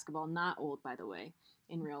for basketball, not old, by the way,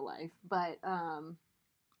 in real life. But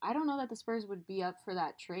I don't know that the Spurs would be up for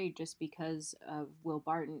that trade just because of Will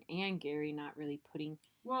Barton and Gary not really putting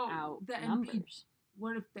out the numbers.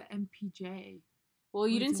 What if the MPJ? Well,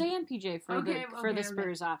 you didn't say MPJ for the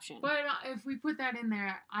Spurs option. But if we put that in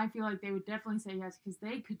there, I feel like they would definitely say yes because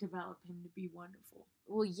they could develop him to be wonderful.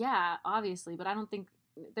 Well, yeah, obviously, but I don't think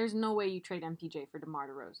there's no way you trade MPJ for DeMar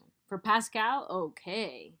DeRozan. For Pascal,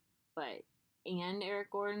 okay, and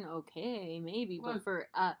Eric Gordon, okay, maybe, but for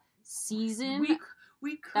a season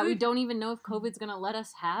we could, that we don't even know if COVID's gonna let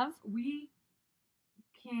us have, we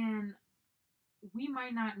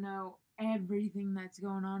might not know everything that's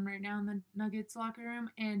going on right now in the Nuggets locker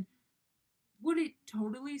room, and would it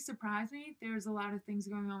totally surprise me if there's a lot of things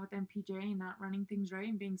going on with MPJ and not running things right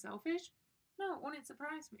and being selfish? No, it wouldn't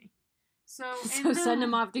surprise me. So send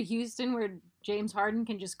him off to Houston where James Harden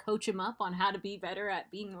can just coach him up on how to be better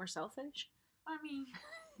at being more selfish? I mean,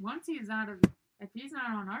 if he's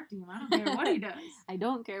not on our team, I don't care what he does. I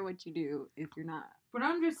don't care what you do if you're not But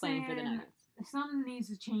I'm just playing saying, for the Nuggets. Something needs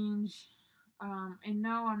to change. And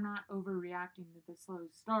no, I'm not overreacting to the slow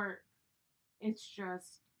start. It's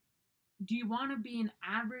just, do you want to be an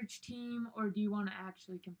average team or do you want to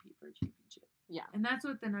actually compete for a championship? Yeah. And that's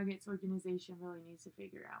what the Nuggets organization really needs to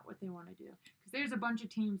figure out, what they want to do. Because there's a bunch of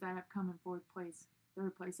teams that have come in 4th place,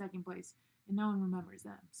 3rd place, 2nd place, and no one remembers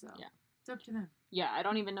them. So it's up to them. Yeah, I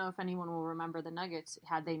don't even know if anyone will remember the Nuggets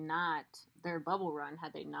had they not, their bubble run,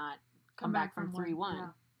 had they not come back from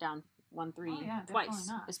 3-1 down 1-3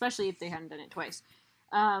 twice, especially if they hadn't done it twice.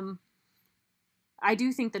 I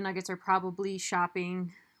do think the Nuggets are probably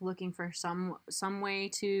shopping, looking for some way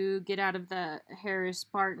to get out of the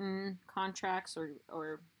Harris-Barton contracts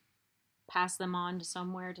or pass them on to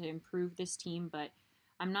somewhere to improve this team, but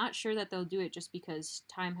I'm not sure that they'll do it just because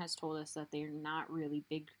time has told us that they're not really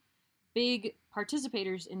big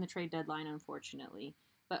participators in the trade deadline, unfortunately.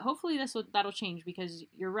 But hopefully that'll change because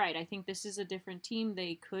you're right. I think this is a different team.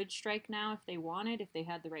 They could strike now if they wanted, if they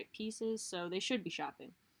had the right pieces, so they should be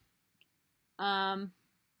shopping.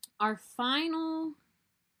 Our final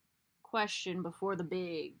question before the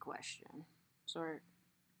big question. So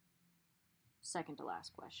second to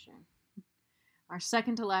last question. Our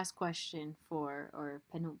second to last question or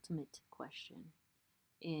penultimate question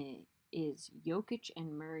is Jokic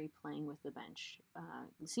and Murray playing with the bench.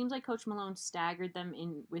 It seems like Coach Malone staggered them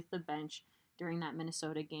in with the bench during that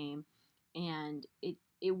Minnesota game, and it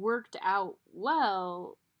worked out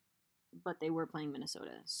well, but they were playing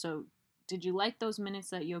Minnesota. So did you like those minutes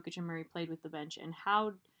that Jokic and Murray played with the bench, and how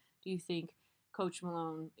do you think Coach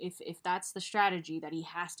Malone, if that's the strategy that he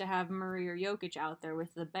has to have Murray or Jokic out there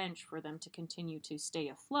with the bench for them to continue to stay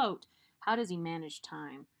afloat, how does he manage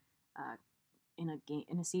time in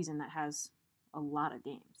a season that has a lot of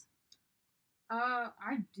games?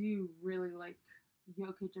 I do really like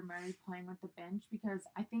Jokic and Murray playing with the bench because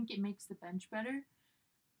I think it makes the bench better.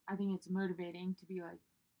 I think it's motivating to be like,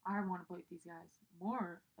 I want to play with these guys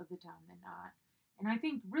more of the time than not. And I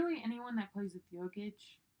think really anyone that plays with Jokic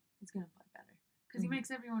is going to play better because he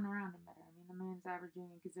makes everyone around him better. I mean, the man's averaging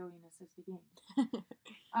a gazillion assists a game.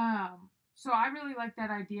 So I really like that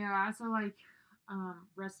idea. I also like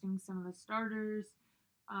resting some of the starters.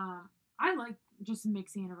 I like just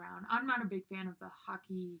mixing it around. I'm not a big fan of the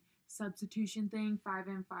hockey substitution thing, 5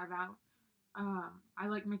 in, 5 out. I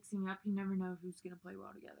like mixing up. You never know who's going to play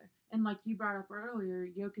well together. And like you brought up earlier,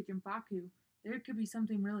 Jokic and Facu, there could be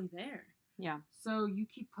something really there. Yeah. So you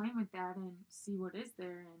keep playing with that and see what is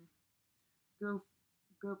there and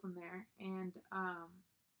go from there. And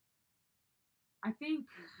I think,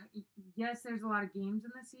 yes, there's a lot of games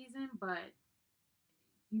in the season, but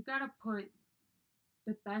you got to put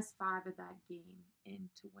the best 5 of that game in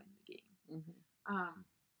to win the game. Mm-hmm.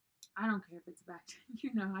 I don't care if it's back to,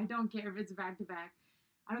 I don't care if it's back-to-back.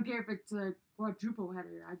 I don't care if it's a quadruple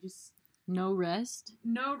header. No rest?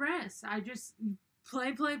 No rest. I just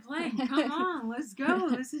play. Come on, let's go.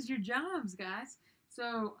 This is your jobs, guys.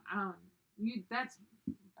 So, that's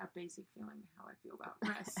a basic feeling of how I feel about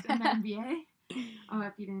rest in the NBA.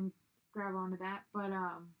 If you didn't grab onto that. But,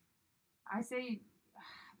 I say,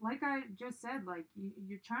 like I just said, like,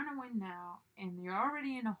 you're trying to win now, and you're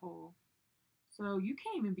already in a hole. So you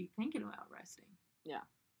can't even be thinking about resting. Yeah.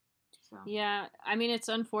 So. Yeah, I mean, it's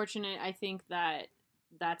unfortunate. I think that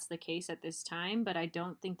that's the case at this time, but I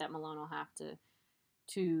don't think that Malone will have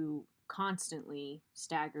to constantly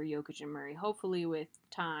stagger Jokic and Murray. Hopefully with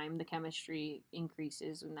time, the chemistry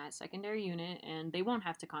increases in that secondary unit, and they won't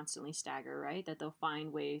have to constantly stagger, right? That they'll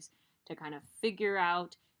find ways to kind of figure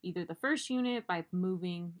out either the first unit by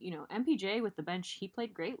moving, MPJ with the bench, he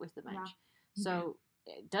played great with the bench. Yeah. So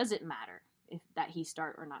does it matter if that he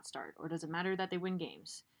start or not start, or does it matter that they win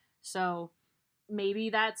games? So maybe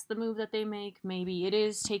that's the move that they make. Maybe it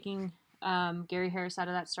is taking Gary Harris out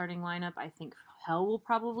of that starting lineup. I think hell will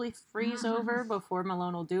probably freeze over before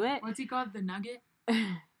Malone will do it. What's he called? The Nugget?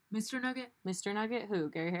 Mr. Nugget? Mr. Nugget? Who?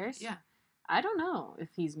 Gary Harris? Yeah. I don't know if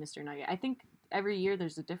he's Mr. Nugget. I think every year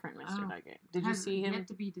there's a different Mr. Nugget. Did you see him? Yet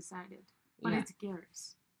to be decided. But it's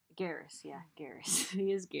Garris. Garris, yeah. Garris.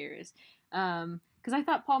 He is Garris. Because I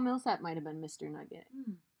thought Paul Millsap might have been Mr. Nugget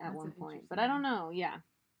at one point. But I don't know. Yeah.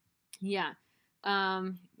 Yeah.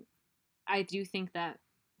 I do think that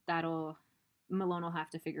Malone will have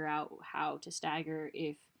to figure out how to stagger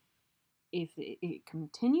if it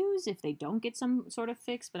continues, if they don't get some sort of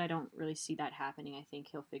fix, but I don't really see that happening. I think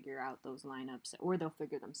he'll figure out those lineups, or they'll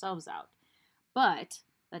figure themselves out. But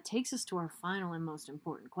that takes us to our final and most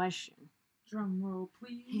important question. Drum roll,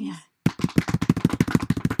 please. Yeah.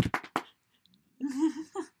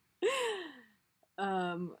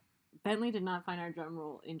 Bentley did not find our drum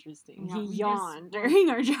roll interesting. Yeah, he yawned during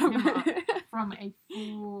our drum roll. From a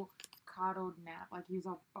full coddled nap. Like he was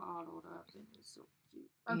all bottled up and it was so cute.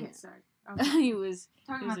 Okay, yeah. Sorry. Okay. he was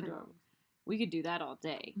adorable. We could do that all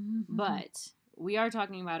day. Mm-hmm. But we are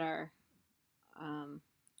talking about our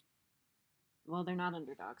well, they're not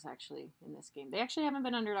underdogs actually in this game. They actually haven't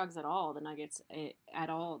been underdogs at all, the Nuggets, at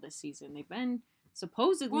all this season. They've been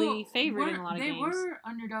supposedly favored in a lot of games. They were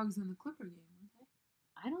underdogs in the Clipper game, weren't they?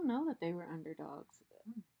 I don't know that they were underdogs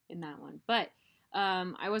in that one. But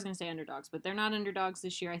I was going to say underdogs, but they're not underdogs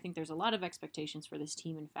this year. I think there's a lot of expectations for this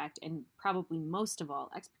team, in fact, and probably most of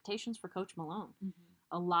all, expectations for Coach Malone. Mm-hmm.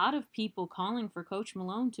 A lot of people calling for Coach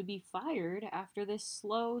Malone to be fired after this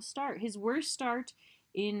slow start. His worst start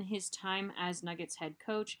in his time as Nuggets head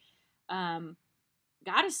coach.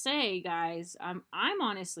 Gotta say, guys, I'm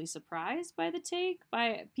honestly surprised by the take,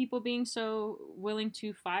 by people being so willing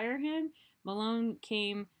to fire him. Malone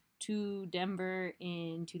came to Denver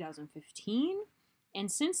in 2015,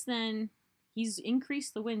 and since then, he's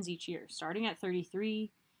increased the wins each year, starting at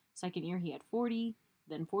 33. Second year, he had 40,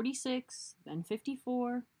 then 46, then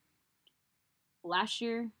 54. Last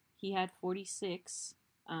year, he had 46,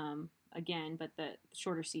 again, but the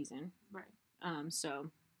shorter season. Right. So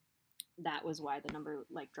that was why the number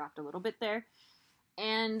dropped a little bit there.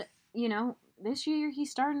 And, this year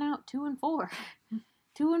he's starting out 2-4.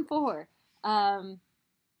 2-4.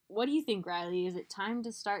 What do you think, Riley? Is it time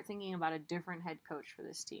to start thinking about a different head coach for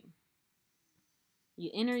this team?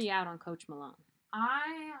 You in or you out on Coach Malone?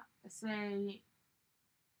 I say,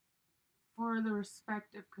 for the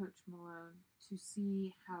respect of Coach Malone, to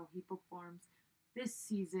see how he performs this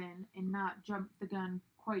season and not jump the gun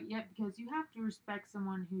quite yet, because you have to respect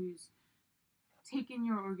someone who's taken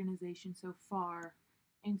your organization so far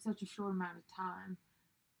in such a short amount of time.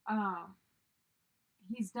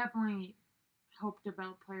 He's definitely helped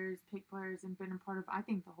develop players, pick players, and been a part of, I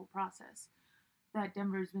think, the whole process that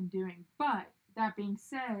Denver's been doing. But that being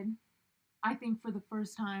said, I think for the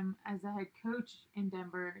first time as a head coach in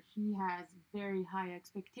Denver, he has very high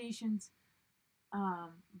expectations,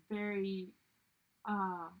 very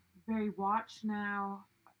watched now,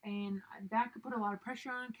 and that could put a lot of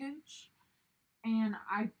pressure on coach. And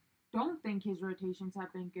I don't think his rotations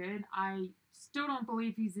have been good. I still don't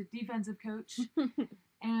believe he's a defensive coach.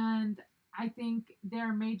 And I think there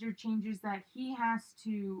are major changes that he has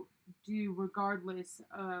to do regardless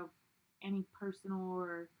of any personal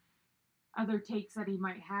or other takes that he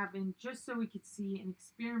might have, and just so we could see an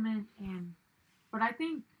experiment. But I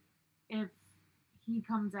think if he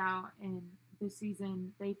comes out and this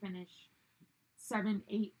season they finish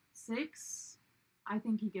 7-8-6, I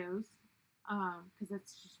think he goes, because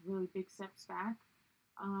that's just really big steps back.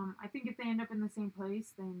 I think if they end up in the same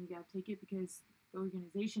place, then you gotta take it, because the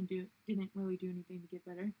organization didn't really do anything to get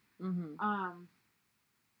better. Mm-hmm.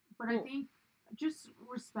 But I think just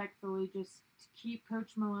respectfully, just to keep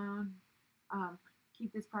Coach Malone,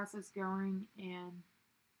 keep this process going, and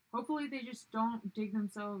hopefully they just don't dig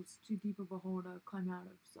themselves too deep of a hole to climb out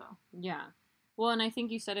of. So yeah, well, and I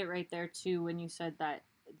think you said it right there too when you said that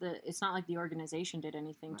it's not like the organization did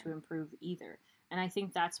anything to improve either. And I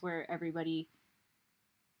think that's where everybody,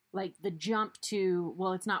 the jump to,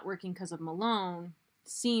 well, it's not working because of Malone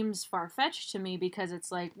seems far-fetched to me, because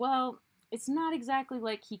it's it's not exactly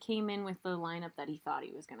like he came in with the lineup that he thought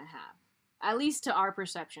he was going to have. At least to our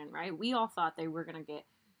perception, right? We all thought they were going to get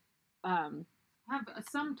have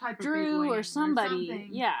some type of Drew big or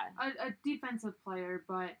somebody, a defensive player,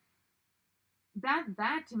 but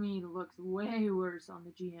that to me looks way worse on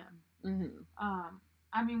the GM. Mm-hmm.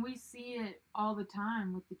 I mean, we see it all the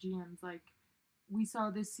time with the GMs. We saw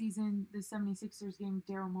this season, the 76ers game,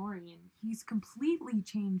 Daryl Morey, and he's completely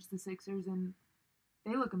changed the Sixers, and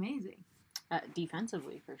they look amazing.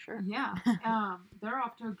 Defensively, for sure. Yeah. They're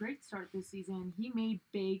off to a great start this season. He made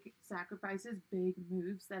big sacrifices, big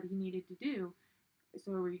moves that he needed to do.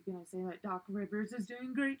 So are we going to say that Doc Rivers is doing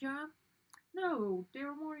a great job? No,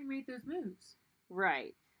 Daryl Morey made those moves.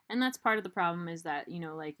 Right. And that's part of the problem, is that,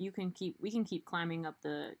 we can keep climbing up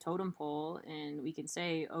the totem pole, and we can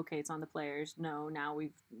say, okay, it's on the players. No, now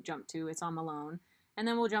we've jumped to it's on Malone. And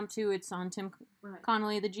then we'll jump to it's on Tim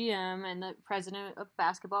Connolly, the GM, and the president of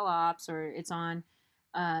basketball ops, or it's on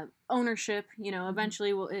ownership.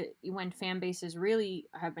 Eventually, when fan bases really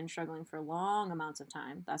have been struggling for long amounts of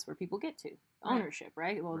time, that's where people get to ownership,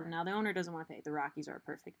 right? Well, now the owner doesn't want to pay. The Rockies are a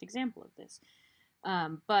perfect example of this.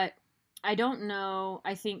 But I don't know.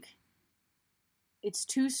 I think it's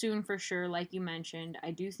too soon for sure, like you mentioned.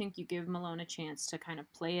 I do think you give Malone a chance to kind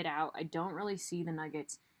of play it out. I don't really see the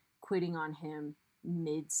Nuggets quitting on him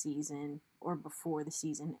mid-season or before the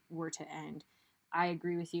season were to end. I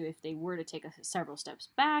agree with you. If they were to take several steps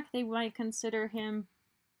back, they might consider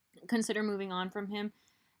moving on from him.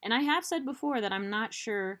 And I have said before that I'm not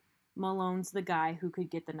sure Malone's the guy who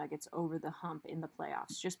could get the Nuggets over the hump in the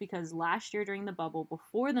playoffs, just because last year during the bubble,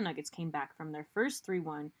 before the Nuggets came back from their first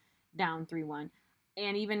 3-1, down 3-1,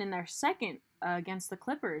 and even in their second against the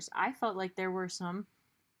Clippers, I felt like there were some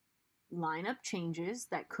lineup changes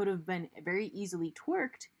that could have been very easily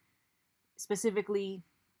twerked. Specifically,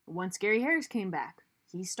 once Gary Harris came back,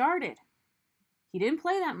 he started. He didn't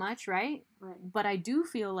play that much, right? Right. But I do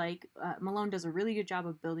feel like Malone does a really good job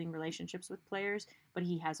of building relationships with players, but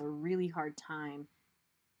he has a really hard time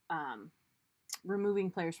removing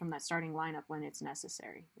players from that starting lineup when it's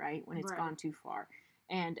necessary, right? When it's gone too far.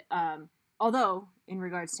 And although in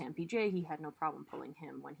regards to MPJ, he had no problem pulling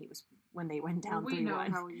him when they went down 3-1. We know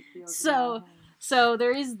how he feels. So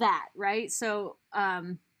there is that, right? So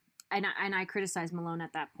and I criticized Malone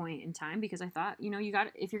at that point in time because I thought,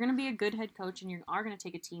 if you're going to be a good head coach and you are going to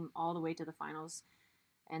take a team all the way to the finals,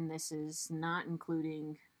 and this is not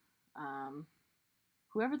including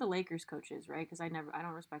whoever the Lakers coach is, right? Because I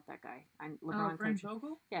don't respect that guy. LeBron Frank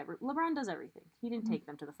Vogel? Yeah, LeBron does everything. He didn't take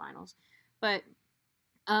them to the finals, but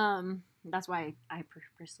that's why I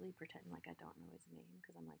purposely pretend like I don't know his name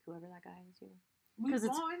because I'm like, whoever that guy is, because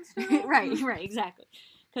it's right, exactly,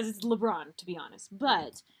 because it's LeBron, to be honest.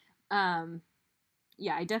 But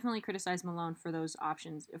yeah, I definitely criticize Malone for those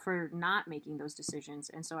options, for not making those decisions,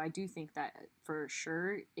 and so I do think that for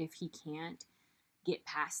sure, if he can't get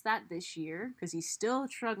past that this year, because he's still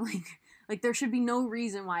struggling, like there should be no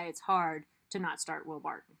reason why it's hard to not start Will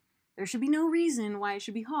Barton. There should be no reason why it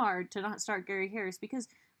should be hard to not start Gary Harris, because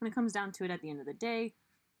when it comes down to it at the end of the day,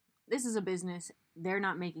 this is a business. They're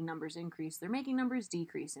not making numbers increase. They're making numbers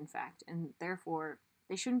decrease, in fact, and therefore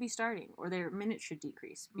they shouldn't be starting, or their minutes should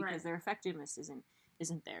decrease because their effectiveness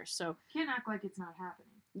isn't there. So can't act like it's not happening.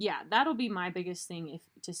 Yeah, that'll be my biggest thing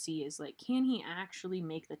to see is like, can he actually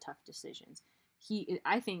make the tough decisions?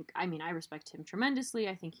 I respect him tremendously.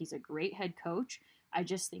 I think he's a great head coach. I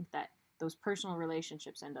just think that those personal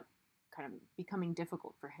relationships end up kind of becoming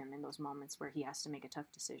difficult for him in those moments where he has to make a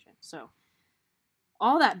tough decision. So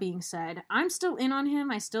all that being said, I'm still in on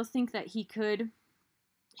him. I still think that he could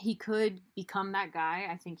become that guy.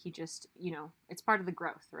 I think he just, it's part of the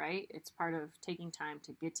growth, right? It's part of taking time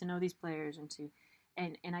to get to know these players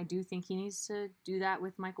and I do think he needs to do that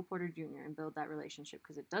with Michael Porter Jr. and build that relationship,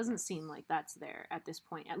 because it doesn't seem like that's there at this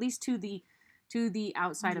point, at least to the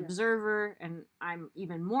outside observer, and I'm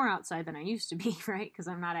even more outside than I used to be, right? Because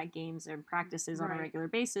I'm not at games and practices on a regular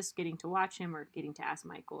basis, getting to watch him or getting to ask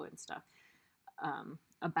Michael and stuff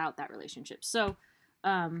about that relationship. So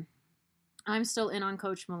I'm still in on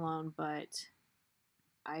Coach Malone, but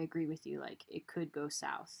I agree with you. Like, it could go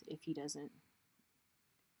south if he doesn't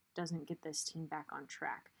get this team back on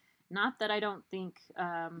track. Not that I don't think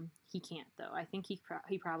he can't, though. I think he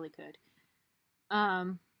probably could.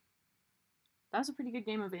 That was a pretty good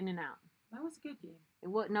game of In-N-Out. That was a good game. It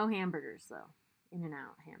was no hamburgers, though.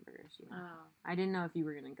 In-N-Out hamburgers, Oh. I didn't know if you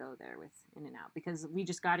were going to go there with In-N-Out, because we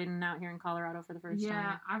just got In-N-Out here in Colorado for the first time.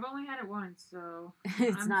 Yeah, I've only had it once, so...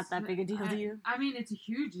 It's not that big a deal to you? I mean, it's a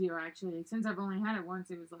huge deal, actually. Since I've only had it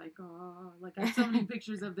once, it was like, oh... Like, I have so many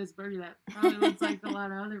pictures of this burger that probably looks like a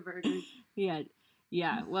lot of other burgers.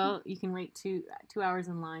 Yeah. Well, you can wait 2 hours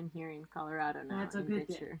in line here in Colorado now. That's a good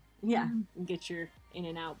thing. And get your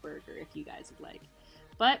In-N-Out burger if you guys would like.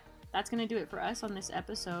 But... that's going to do it for us on this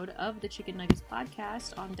episode of the Chicken Nuggets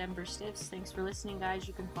podcast on Denver Stiffs. Thanks for listening, guys.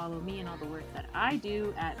 You can follow me and all the work that I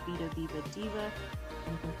do at Vita Viva Diva.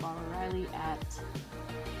 And you can follow Riley at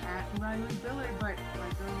Riley Billard, but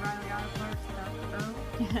like Riley out of first without the O.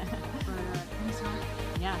 But thanks, man.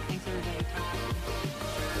 Yeah, thanks everybody. Talk to you.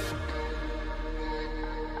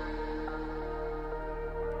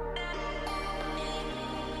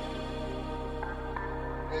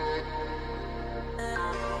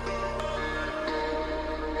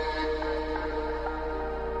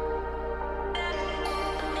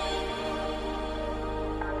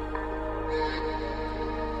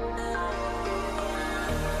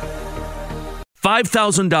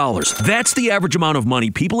 $5,000. That's the average amount of money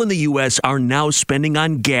people in the U.S. are now spending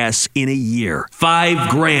on gas in a year.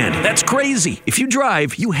 $5,000. That's crazy. If you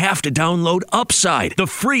drive, you have to download Upside, the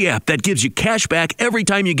free app that gives you cash back every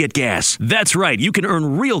time you get gas. That's right. You can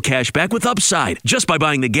earn real cash back with Upside just by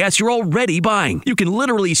buying the gas you're already buying. You can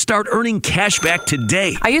literally start earning cash back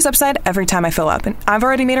today. I use Upside every time I fill up, and I've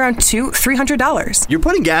already made around $200-$300. You're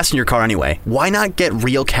putting gas in your car anyway. Why not get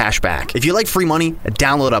real cash back? If you like free money,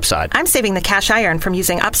 download Upside. I'm saving the cash I earn from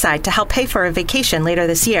using Upside to help pay for a vacation later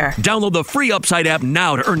this year. Download the free Upside app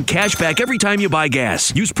now to earn cash back every time you buy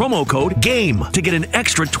gas. Use promo code GAME to get an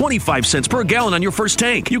extra 25 cents per gallon on your first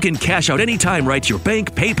tank. You can cash out anytime right to your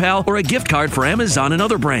bank, PayPal, or a gift card for Amazon and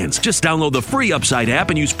other brands. Just download the free Upside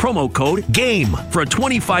app and use promo code GAME for a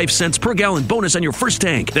 25 cents per gallon bonus on your first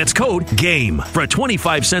tank. That's code GAME for a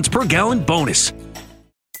 25 cents per gallon bonus.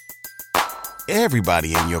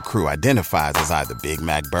 Everybody in your crew identifies as either Big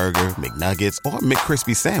Mac Burger, McNuggets, or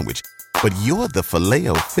McCrispy Sandwich. But you're the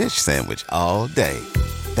Filet-O-Fish Sandwich all day.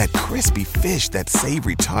 That crispy fish, that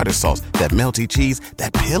savory tartar sauce, that melty cheese,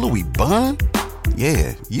 that pillowy bun.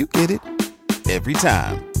 Yeah, you get it. Every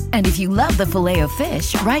time. And if you love the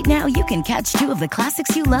Filet-O-Fish, right now you can catch 2 of the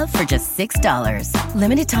classics you love for just $6.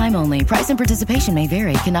 Limited time only. Price and participation may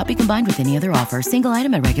vary. Cannot be combined with any other offer. Single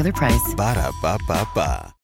item at regular price. Ba-da-ba-ba-ba.